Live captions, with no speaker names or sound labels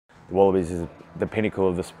the Wallabies is the pinnacle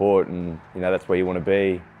of the sport, and that's where you want to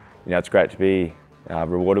be. It's great to be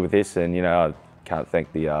rewarded with this, and I can't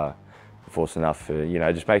thank the force enough for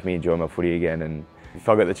just making me enjoy my footy again. And if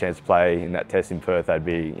I got the chance to play in that test in Perth, that'd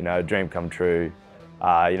be a dream come true.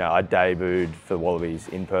 I debuted for the Wallabies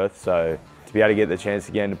in Perth, so to be able to get the chance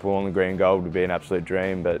again to pull on the green and gold would be an absolute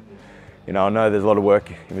dream. But I know there's a lot of work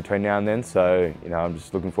in between now and then, so I'm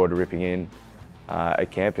just looking forward to ripping in at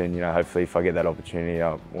camp, and hopefully if I get that opportunity,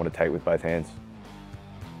 I want to take it with both hands.